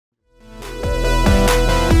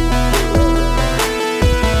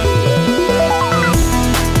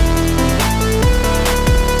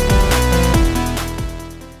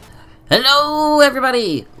Hello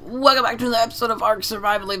everybody! Welcome back to another episode of Ark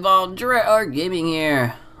Survival Evolved. LawreceGaming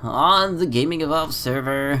here on the Gaming Evolved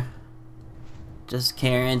server. Just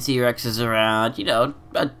carrying T-Rexes around,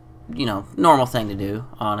 normal thing to do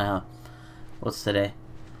on what's today?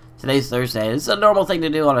 Today's Thursday. It's a normal thing to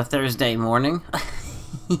do on a Thursday morning.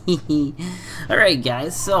 Alright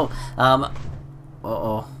guys, so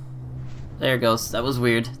there it goes. That was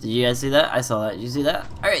weird. Did you guys see that? I saw that. Did you see that?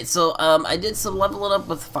 Alright, so I did some leveling up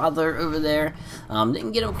with Father over there.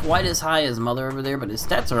 Didn't get him quite as high as Mother over there, but his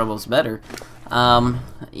stats are almost better.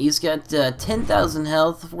 He's got 10,000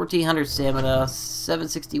 health, 1,400 stamina,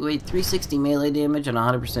 760 weight, 360 melee damage, and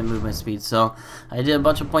 100% movement speed. So I did a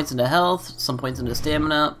bunch of points into health, some points into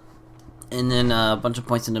stamina, and then a bunch of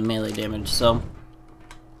points into melee damage. So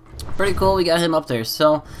pretty cool, we got him up there.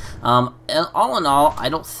 So, all in all, I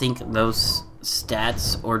don't think those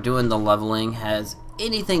stats or doing the leveling has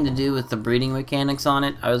anything to do with the breeding mechanics on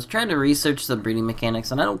it. I was trying to research the breeding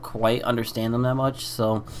mechanics, and I don't quite understand them that much,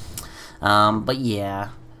 so, but yeah.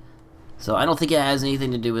 So, I don't think it has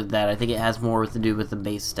anything to do with that. I think it has more to do with the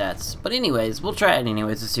base stats. But anyways, we'll try it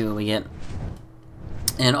anyways to see what we get.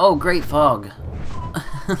 And, oh, great fog.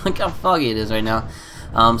 Look how foggy it is right now.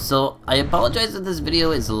 So I apologize that this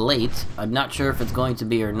video is late. I'm not sure if it's going to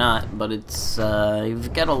be or not, but it's,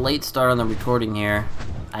 you've got a late start on the recording here.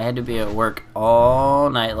 I had to be at work all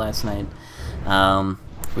night last night.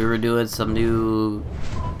 We were doing some new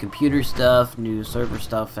computer stuff, new server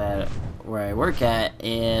stuff at where I work at,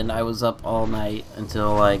 and I was up all night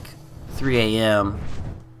until like 3 a.m.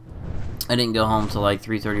 I didn't go home till like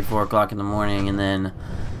 3:30, 4 o'clock in the morning, and then,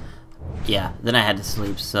 yeah, then I had to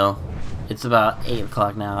sleep, so it's about 8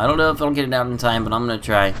 o'clock now. I don't know if I'll get it out in time, but I'm gonna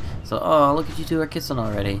try. So, oh, look at you two are kissing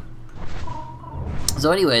already.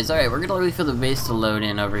 So anyways, alright, we're gonna wait for the base to load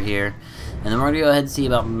in over here. And then we're gonna go ahead and see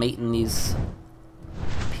about mating these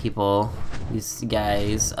people, these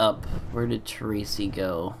guys up. Where did Tracy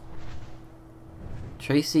go?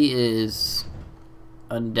 Tracy is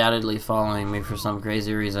undoubtedly following me for some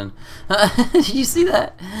crazy reason. Did you see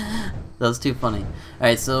that? That was too funny.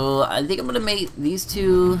 Alright, so I think I'm going to mate these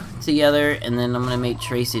two together, and then I'm going to mate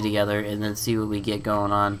Tracy together, and then see what we get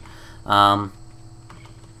going on.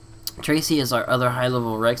 Tracy is our other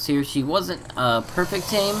high-level Rex here. She wasn't a perfect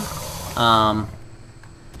tame,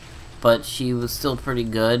 but she was still pretty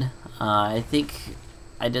good. I think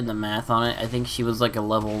I did the math on it. I think she was like a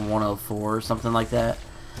level 104 or something like that.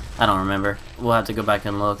 I don't remember. We'll have to go back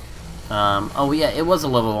and look. Oh yeah, it was a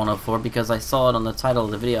level 104 because I saw it on the title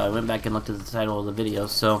of the video. I went back and looked at the title of the video,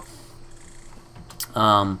 so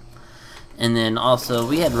and then also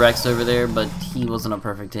we had Rex over there, but he wasn't a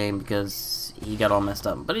perfect tame because he got all messed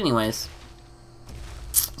up. But anyways,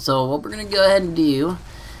 so what we're gonna go ahead and do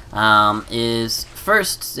is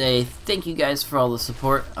first say thank you guys for all the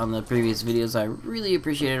support on the previous videos. I really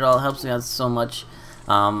appreciate it all. It helps me out so much.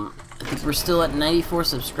 I think we're still at 94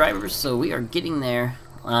 subscribers, so we are getting there.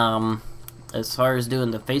 As far as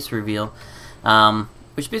doing the face reveal,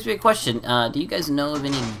 which makes me a question. Do you guys know of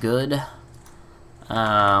any good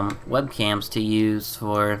webcams to use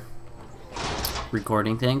for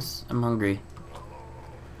recording things? I'm hungry.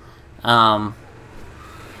 I'm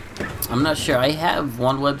not sure. I have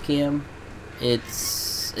one webcam. It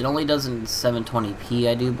only does in 720p,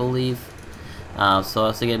 I do believe. So I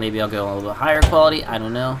was thinking maybe I'll go a little bit higher quality. I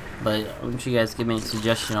don't know, but I'm sure you guys give me a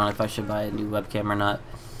suggestion on if I should buy a new webcam or not.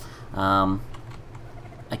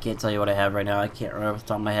 I can't tell you what I have right now. I can't remember off the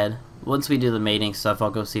top of my head. Once we do the mating stuff, I'll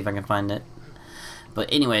go see if I can find it.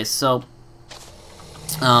 But anyways, so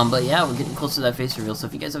but yeah, we're getting close to that face reveal. So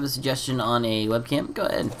if you guys have a suggestion on a webcam, go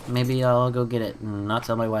ahead. Maybe I'll go get it and not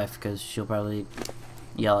tell my wife because she'll probably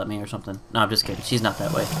yell at me or something. No, I'm just kidding. She's not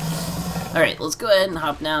that way. Alright, let's go ahead and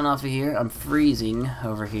hop down off of here. I'm freezing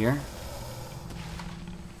over here.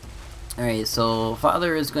 Alright, so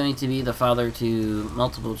Father is going to be the father to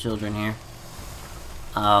multiple children here.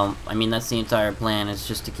 I mean, that's the entire plan, is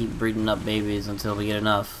just to keep breeding up babies until we get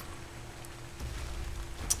enough.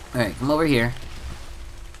 Alright, come over here.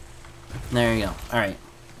 There you go. Alright.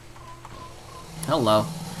 Hello.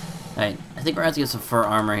 Alright, I think we're going to have to get some fur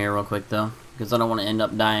armor here real quick, though, because I don't want to end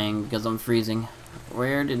up dying because I'm freezing.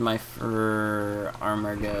 Where did my fur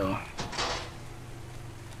armor go?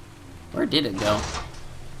 Where did it go?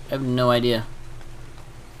 I have no idea.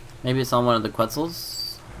 Maybe it's on one of the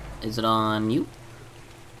Quetzals? Is it on you?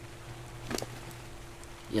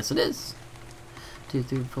 Yes, it is. 2,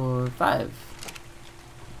 3, 4, 5.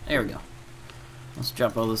 There we go. Let's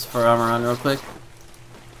drop all this fur armor on real quick.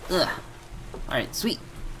 Ugh. Alright, sweet.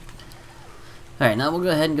 Alright, now we'll go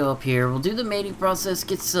ahead and go up here. We'll do the mating process,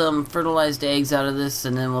 get some fertilized eggs out of this,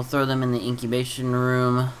 and then we'll throw them in the incubation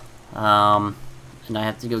room. And I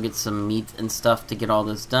have to go get some meat and stuff to get all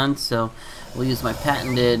this done, so we'll use my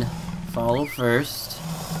patented follow first.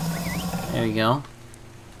 There you go.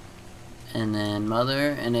 And then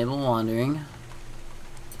mother, enable wandering.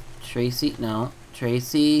 Tracy, no.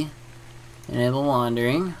 Tracy, enable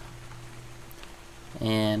wandering.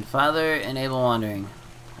 And father, enable wandering.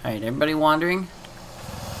 Alright, everybody wandering?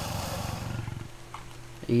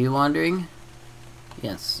 Are you wandering?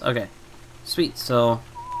 Yes, okay. Sweet, so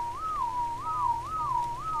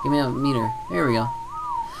give me a meter. There we go.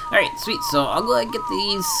 Alright, sweet. So I'll go ahead and get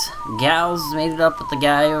these gals mated up with the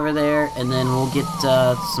guy over there, and then we'll get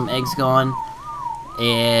some eggs going.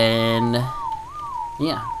 And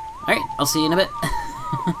yeah. Alright, I'll see you in a bit.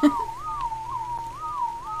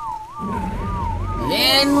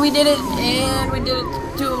 And we did it! And we did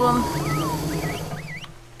it! 2 of them.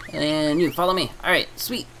 And you, follow me. Alright,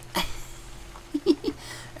 sweet.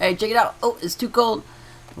 Alright, check it out. Oh, it's too cold.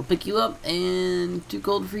 We'll pick you up, and too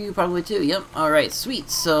cold for you probably too. Yep. Alright, sweet.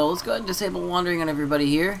 So let's go ahead and disable wandering on everybody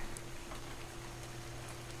here.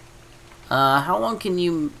 How long can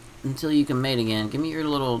you until you can mate again? Give me your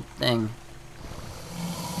little thing.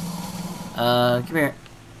 Come here.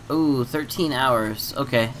 Ooh, 13 hours.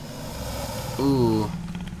 Okay. Ooh.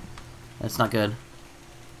 That's not good.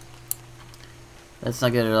 That's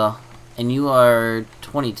not good at all. And you are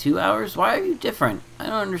 22 hours? Why are you different? I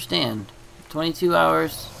don't understand. 22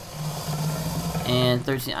 hours and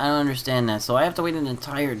 13. I don't understand that. So I have to wait an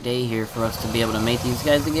entire day here for us to be able to mate these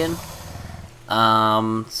guys again.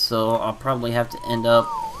 So I'll probably have to end up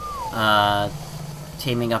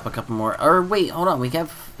taming up a couple more. Or wait, hold on. We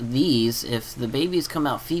have these. If the babies come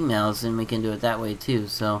out females, then we can do it that way too.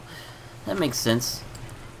 So that makes sense.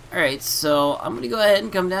 Alright, so I'm going to go ahead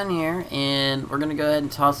and come down here, and we're going to go ahead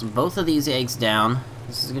and toss both of these eggs down.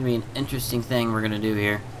 This is going to be an interesting thing we're going to do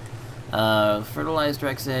here. Fertilized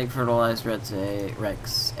Rex egg, fertilized Rex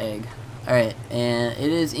egg. Alright, and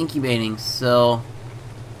it is incubating, so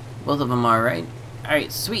both of them are, right?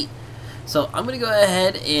 Alright, sweet. So I'm going to go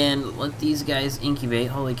ahead and let these guys incubate.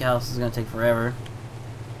 Holy cow, this is going to take forever.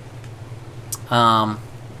 And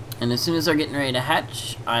as soon as they're getting ready to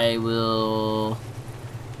hatch, I will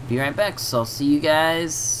be right back. So I'll see you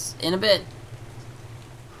guys in a bit.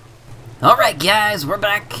 Alright guys, we're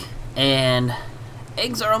back, and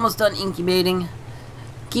eggs are almost done incubating.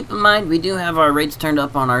 Keep in mind, we do have our rates turned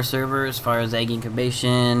up on our server as far as egg incubation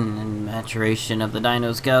and maturation of the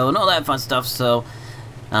dinos go and all that fun stuff. So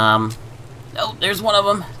oh, there's one of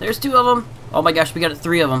them, there's 2 of them. Oh my gosh, we got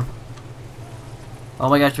 3 of them. Oh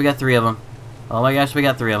my gosh, we got 3 of them. Oh my gosh, we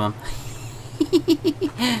got 3 of them.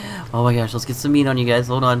 Oh my gosh, let's get some meat on you guys.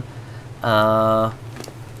 Hold on.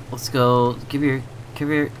 Let's go. Give here.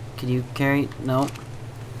 Can you carry? No.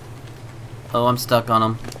 Oh, I'm stuck on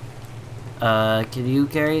them. Can you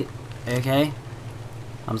carry? Okay.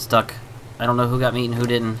 I'm stuck. I don't know who got meat and who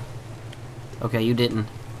didn't. Okay, you didn't.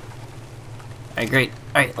 Alright, great.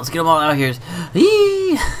 Alright, let's get them all out here.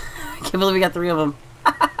 Eee! I can't believe we got 3 of them.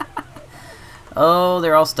 Oh,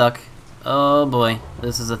 they're all stuck. Oh boy,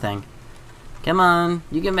 this is a thing. Come on,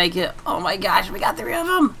 you can make it. Oh my gosh, we got 3 of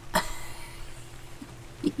them.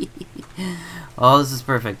 Oh, this is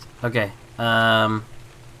perfect. Okay.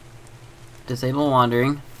 Disable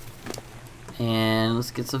wandering. And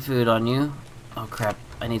let's get some food on you. Oh crap,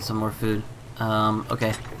 I need some more food.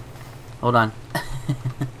 Okay. Hold on.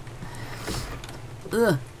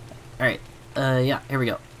 Ugh. Alright. Yeah, here we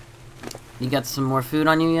go. You got some more food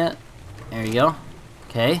on you yet? There you go.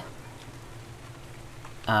 Okay.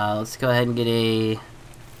 Let's go ahead and get a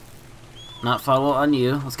not follow on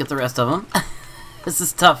you. Let's get the rest of them. This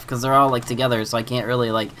is tough because they're all like together, so I can't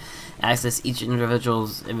really like access each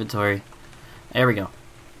individual's inventory. There we go.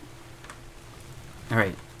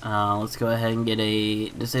 Alright, let's go ahead and get a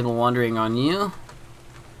disable wandering on you.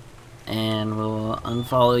 And we'll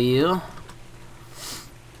unfollow you.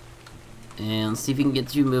 And let's see if we can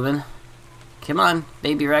get you moving. Come on,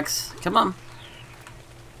 baby Rex. Come on.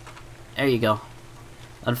 There you go.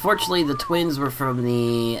 Unfortunately, the twins were from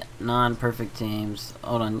the non-perfect teams.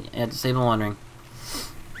 Hold on, yeah, disable wandering.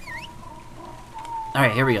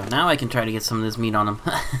 Alright, here we go. Now I can try to get some of this meat on them.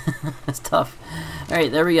 That's tough.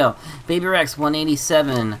 Alright, there we go. Baby Rex,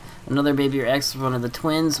 187. Another Baby Rex, one of the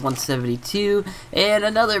twins, 172. And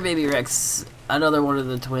another Baby Rex, another one of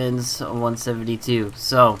the twins, 172.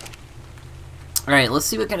 So, alright, let's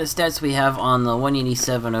see what kind of stats we have on the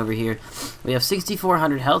 187 over here. We have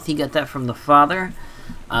 6,400 health. He got that from the father.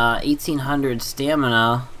 1,800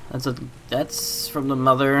 stamina. That's from the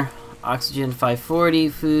mother. Oxygen 540,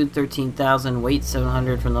 food 13,000, weight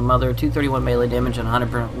 700 from the mother, 231 melee damage and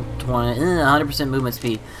 100% movement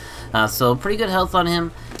speed. So pretty good health on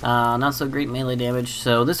him. Not so great melee damage.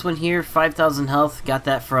 So this one here, 5,000 health. Got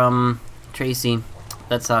that from Tracy.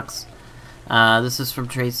 That sucks. This is from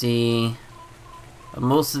Tracy.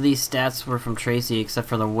 Most of these stats were from Tracy except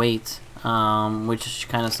for the weight, which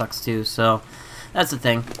kind of sucks too. So that's the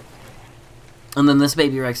thing. And then this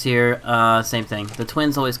baby Rex here, same thing. The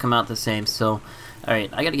twins always come out the same. So, alright,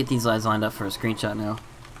 I gotta get these guys lined up for a screenshot now.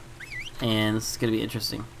 And this is gonna be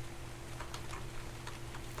interesting.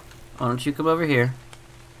 Why don't you come over here?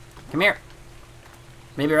 Come here.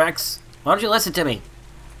 Baby Rex. Why don't you listen to me?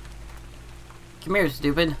 Come here,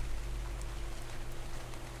 stupid.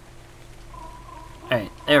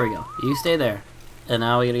 Alright, there we go. You stay there. And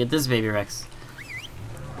now we gotta get this baby Rex.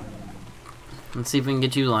 Let's see if we can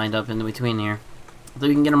get you lined up in between here. Think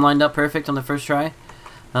we can get him lined up perfect on the first try?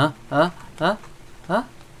 Huh? Huh? Come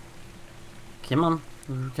on.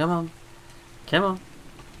 Come on. Come on.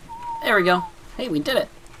 There we go. Hey, we did it.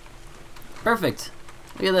 Perfect.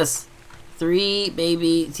 Look at this. 3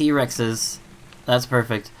 baby T-Rexes. That's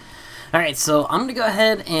perfect. Alright, so I'm gonna go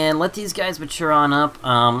ahead and let these guys mature on up.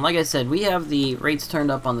 Like I said, we have the rates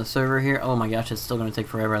turned up on the server here. Oh my gosh, it's still gonna take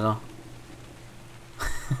forever though.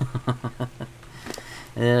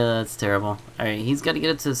 Yeah, that's terrible. Alright, he's got to get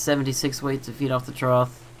it to 76 weight to feed off the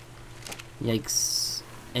trough. Yikes.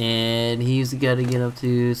 And he's got to get up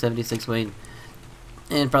to 76 weight.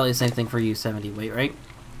 And probably the same thing for you, 70 weight, right?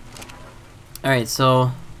 Alright,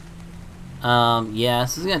 so... yeah,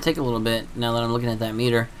 this is going to take a little bit now that I'm looking at that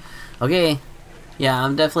meter. Okay. Yeah,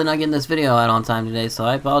 I'm definitely not getting this video out on time today, so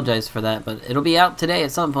I apologize for that. But it'll be out today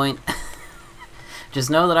at some point. Just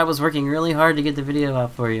know that I was working really hard to get the video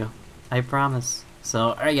out for you. I promise. So,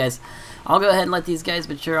 alright guys, I'll go ahead and let these guys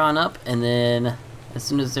mature on up, and then as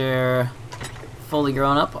soon as they're fully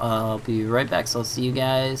grown up, I'll be right back. So I'll see you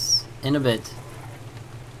guys in a bit.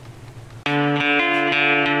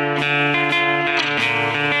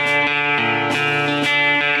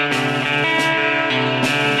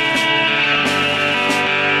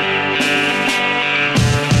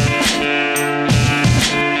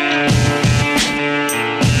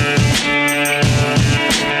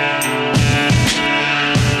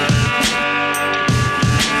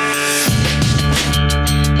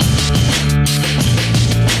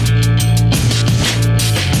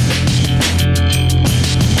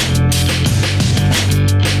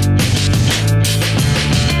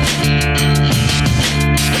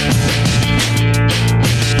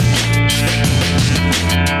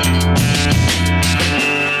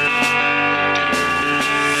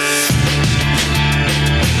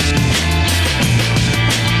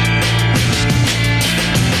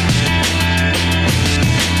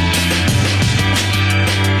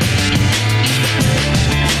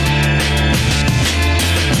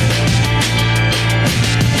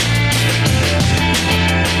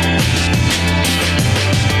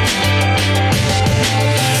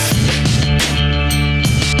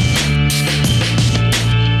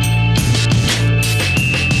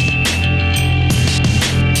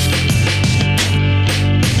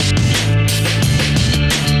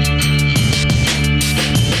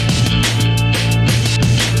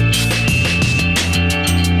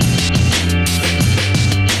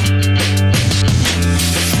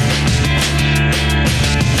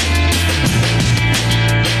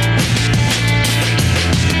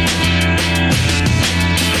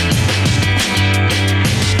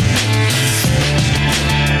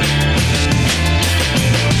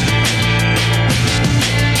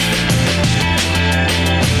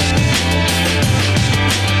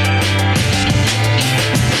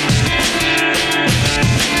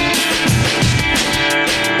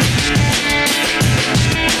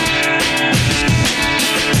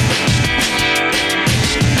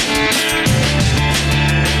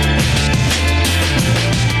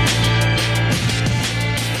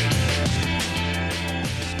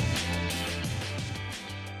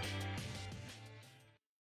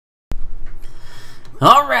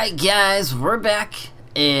 Alright guys, we're back,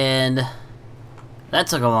 and that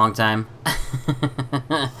took a long time.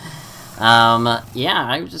 Yeah,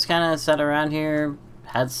 I just kind of sat around here,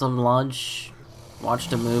 had some lunch,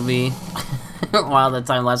 watched a movie while the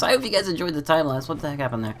time lapse. I hope you guys enjoyed the time lapse. What the heck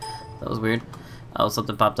happened there? That was weird. Oh,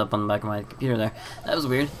 something popped up on the back of my computer there. That was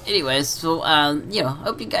weird. Anyways, so, you know,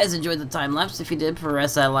 hope you guys enjoyed the time lapse. If you did,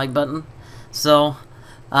 press that like button. So...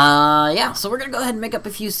 yeah, so we're gonna go ahead and make up a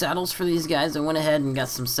few saddles for these guys. I went ahead and got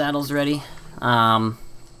some saddles ready.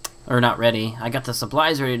 Or not ready. I got the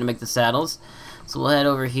supplies ready to make the saddles. So we'll head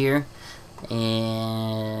over here.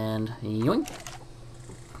 And... yoink.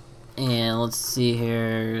 And let's see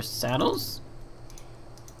here. Saddles.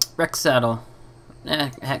 Rex saddle.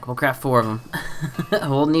 Heck, we'll craft 4 of them.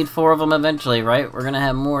 We'll need 4 of them eventually, right? We're gonna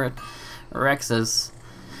have more Rexes.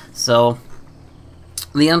 So,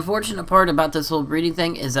 the unfortunate part about this whole breeding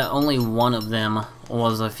thing is that only one of them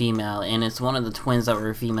was a female, and it's one of the twins that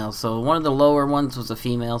were female. So one of the lower ones was a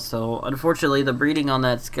female, so unfortunately the breeding on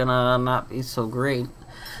that's gonna not be so great.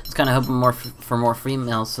 It's kind of hoping more for more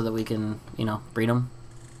females so that we can, you know, breed them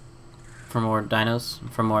for more dinos,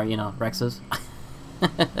 for more, you know, Rexes.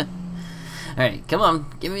 Alright, come on,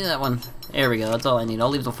 give me that one. There we go, that's all I need. I'll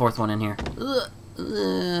leave the 4th one in here.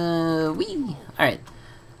 Wee! Alright.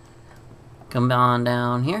 Come on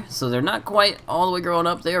down here. So they're not quite all the way grown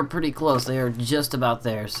up. They are pretty close. They are just about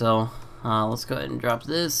there. So let's go ahead and drop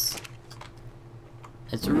this.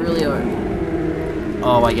 It's really hard.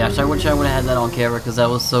 Oh my gosh, I wish I would have had that on camera because that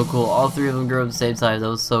was so cool. All 3 of them grew up at the same time. That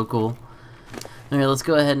was so cool. Alright, let's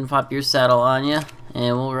go ahead and pop your saddle on you.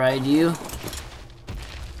 And we'll ride you.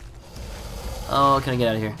 Oh, can I get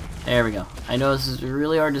out of here? There we go. I know this is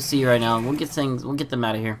really hard to see right now. We'll get them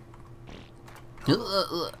out of here.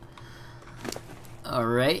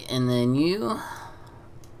 Alright, and then you.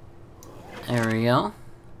 There we go.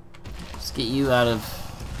 Let's get you out of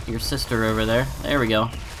your sister over there. There we go.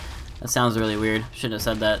 That sounds really weird. Shouldn't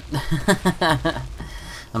have said that.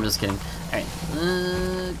 I'm just kidding. Alright,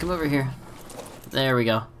 come over here. There we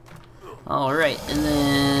go. Alright, and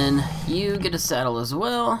then you get a saddle as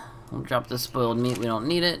well. We'll drop this spoiled meat. We don't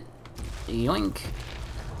need it. Yoink.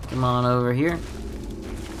 Come on over here.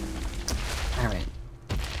 Alright.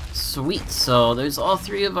 Sweet, so there's all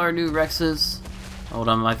 3 of our new Rexes. Hold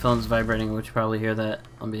on, my phone's vibrating, which you probably hear that.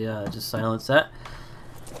 Let me just silence that.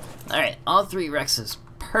 Alright, all 3 Rexes.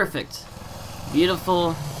 Perfect.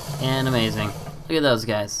 Beautiful and amazing. Look at those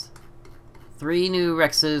guys. 3 new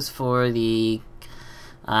Rexes for the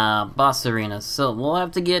boss arenas. So we'll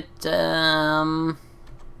have to get 6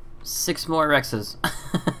 more Rexes.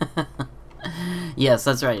 Yes,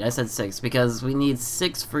 that's right. I said 6 because we need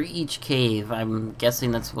 6 for each cave. I'm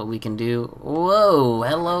guessing that's what we can do. Whoa!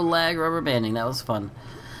 Hello, lag rubber banding. That was fun.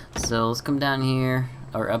 So let's come down here,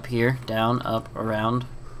 or up here, down, up, around.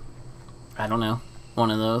 I don't know.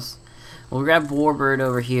 One of those. We'll grab Warbird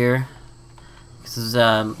over here. Because,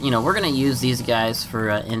 you know, we're going to use these guys for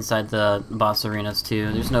inside the boss arenas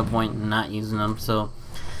too. There's no point in not using them. So,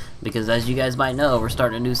 because as you guys might know, we're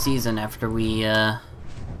starting a new season after we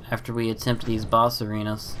attempt these boss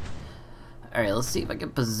arenas. Alright, let's see if I can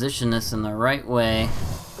position this in the right way.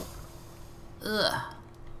 Ugh.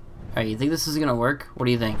 Alright, you think this is gonna work? What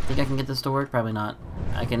do you think? Think I can get this to work? Probably not.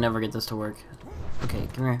 I can never get this to work. Okay,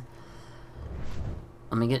 come here.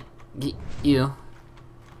 Let me get you.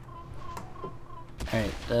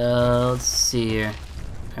 Alright, let's see here.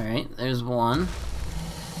 Alright, there's one.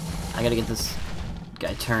 I gotta get this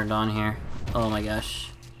guy turned on here. Oh my gosh.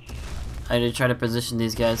 I did try to position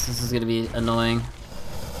these guys. This is gonna be annoying.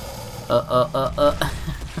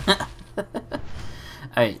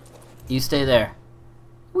 Alright, you stay there.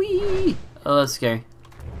 Whee! Oh, that's scary.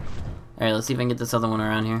 Alright, let's see if I can get this other one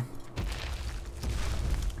around here.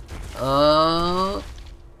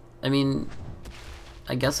 I mean,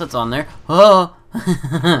 I guess that's on there. Oh!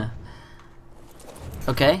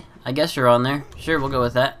 Okay, I guess you're on there. Sure, we'll go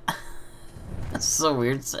with that. That's so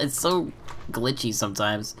weird. It's so glitchy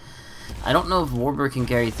sometimes. I don't know if Warbird can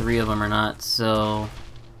carry 3 of them or not, so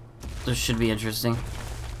this should be interesting.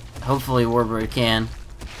 Hopefully Warbird can.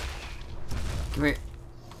 Come here.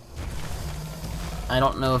 I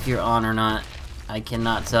don't know if you're on or not. I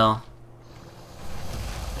cannot tell.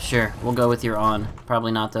 Sure, we'll go with you're on.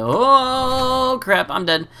 Probably not though. Oh crap, I'm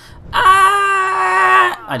dead.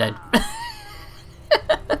 Ah! I died.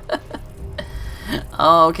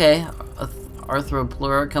 Oh, okay.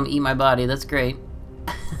 Arthroplura, come eat my body. That's great.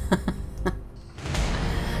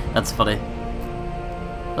 That's funny.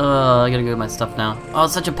 I gotta go get my stuff now. Oh,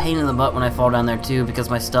 it's such a pain in the butt when I fall down there too, because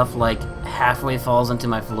my stuff like halfway falls into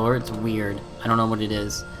my floor. It's weird. I don't know what it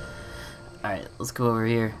is. Alright, let's go over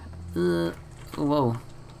here. Whoa.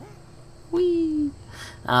 Whee!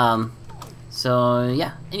 So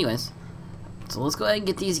yeah, anyways. So let's go ahead and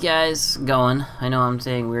get these guys going. I know I'm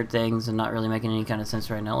saying weird things and not really making any kind of sense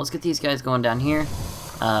right now. Let's get these guys going down here,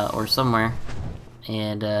 or somewhere.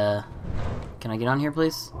 And, can I get on here,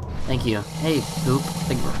 please? Thank you. Hey, poop.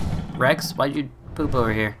 Big Rex, why'd you poop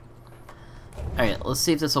over here? Alright, let's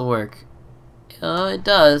see if this will work. It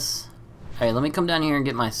does. Alright, let me come down here and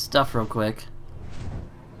get my stuff real quick.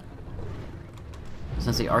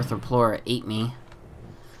 Since the Arthroplura ate me.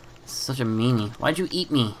 Such a meanie. Why'd you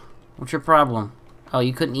eat me? What's your problem? Oh,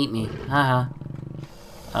 you couldn't eat me. Haha.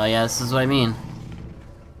 Oh yeah, this is what I mean.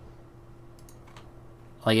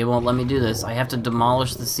 Like, it won't let me do this. I have to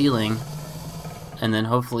demolish the ceiling. and then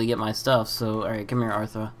hopefully get my stuff. So, alright, come here,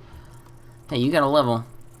 Arthur. Hey, you got a level.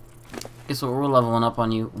 Guess what? We're leveling up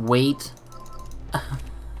on you. Wait.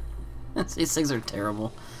 These things are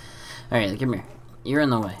terrible. Alright, come here. You're in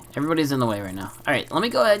the way. Everybody's in the way right now. Alright, let me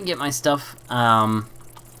go ahead and get my stuff. Let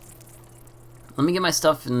me get my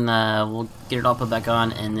stuff and we'll get it all put back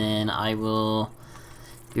on, and then I will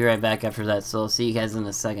be right back after that. So I'll see you guys in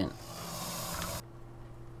a second.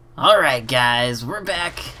 Alright guys, we're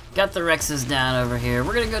back. Got the Rexes down over here.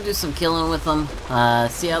 We're gonna go do some killing with them.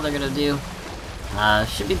 See how they're gonna do.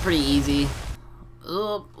 Should be pretty easy.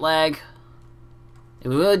 Oh, lag. It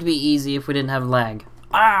would be easy if we didn't have lag.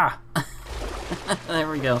 Ah! There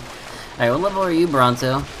we go. Alright, what level are you,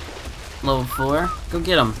 Bronto? Level 4? Go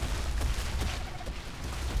get him.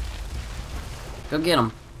 Go get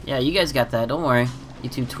him. Yeah, you guys got that. Don't worry. You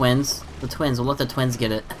two twins. The twins. We'll let the twins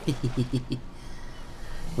get it.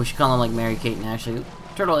 We should call them like Mary Kate and Ashley.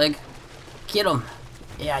 Turtle egg. Get him.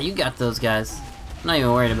 Yeah, you got those guys. I'm not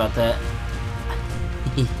even worried about that.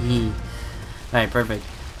 Alright, perfect.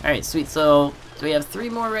 Alright, sweet. So we have 3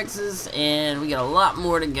 more Rexes, and we got a lot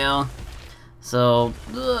more to go. So,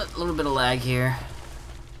 a little bit of lag here.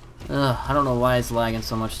 I don't know why it's lagging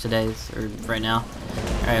so much today, or right now.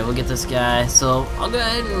 Alright, we'll get this guy. So, I'll go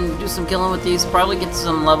ahead and do some killing with these. Probably get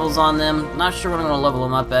some levels on them. Not sure what I'm going to level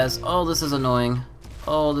them up as. Oh, this is annoying.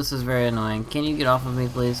 Oh, this is very annoying. Can you get off of me,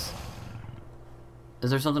 please?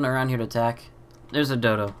 Is there something around here to attack? There's a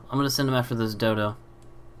dodo. I'm going to send him after this dodo.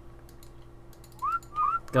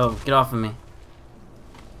 Go, get off of me.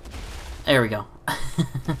 There we go.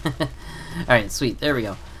 Alright, sweet. There we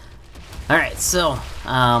go. Alright, so,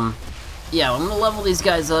 yeah, I'm gonna level these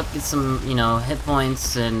guys up, get some, you know, hit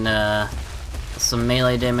points and, some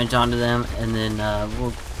melee damage onto them, and then,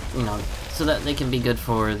 we'll, you know, so that they can be good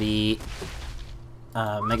for the,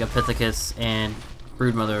 Megapithecus and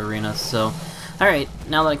Broodmother arenas. So, alright,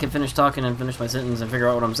 now that I can finish talking and finish my sentence and figure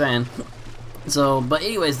out what I'm saying. So, but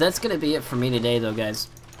anyways, that's gonna be it for me today, though, guys.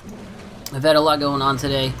 I've had a lot going on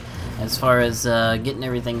today, as far as, getting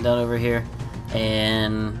everything done over here,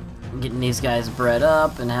 and getting these guys bred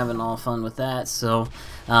up and having all fun with that. So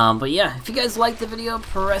but yeah, if you guys liked the video,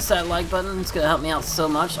 press that like button. It's gonna help me out so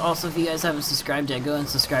much. Also, if you guys haven't subscribed yet, go ahead and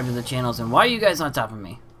subscribe to the channels. And why are you guys on top of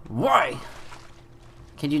me? Why?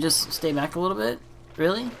 Can you just stay back a little bit?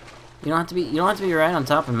 Really? You don't have to be right on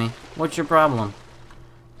top of me. What's your problem?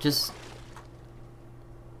 Just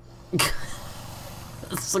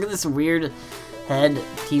let's look at this weird head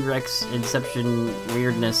T-Rex inception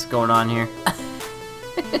weirdness going on here.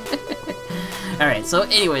 Alright, so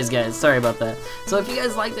anyways guys, sorry about that. So if you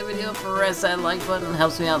guys liked the video, press that like button. It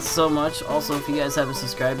helps me out so much. Also, if you guys haven't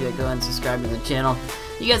subscribed yet, go ahead and subscribe to the channel.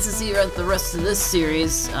 You guys can see the rest of this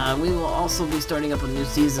series. We will also be starting up a new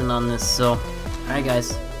season on this. So, alright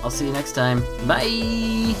guys, I'll see you next time.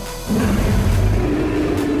 Bye!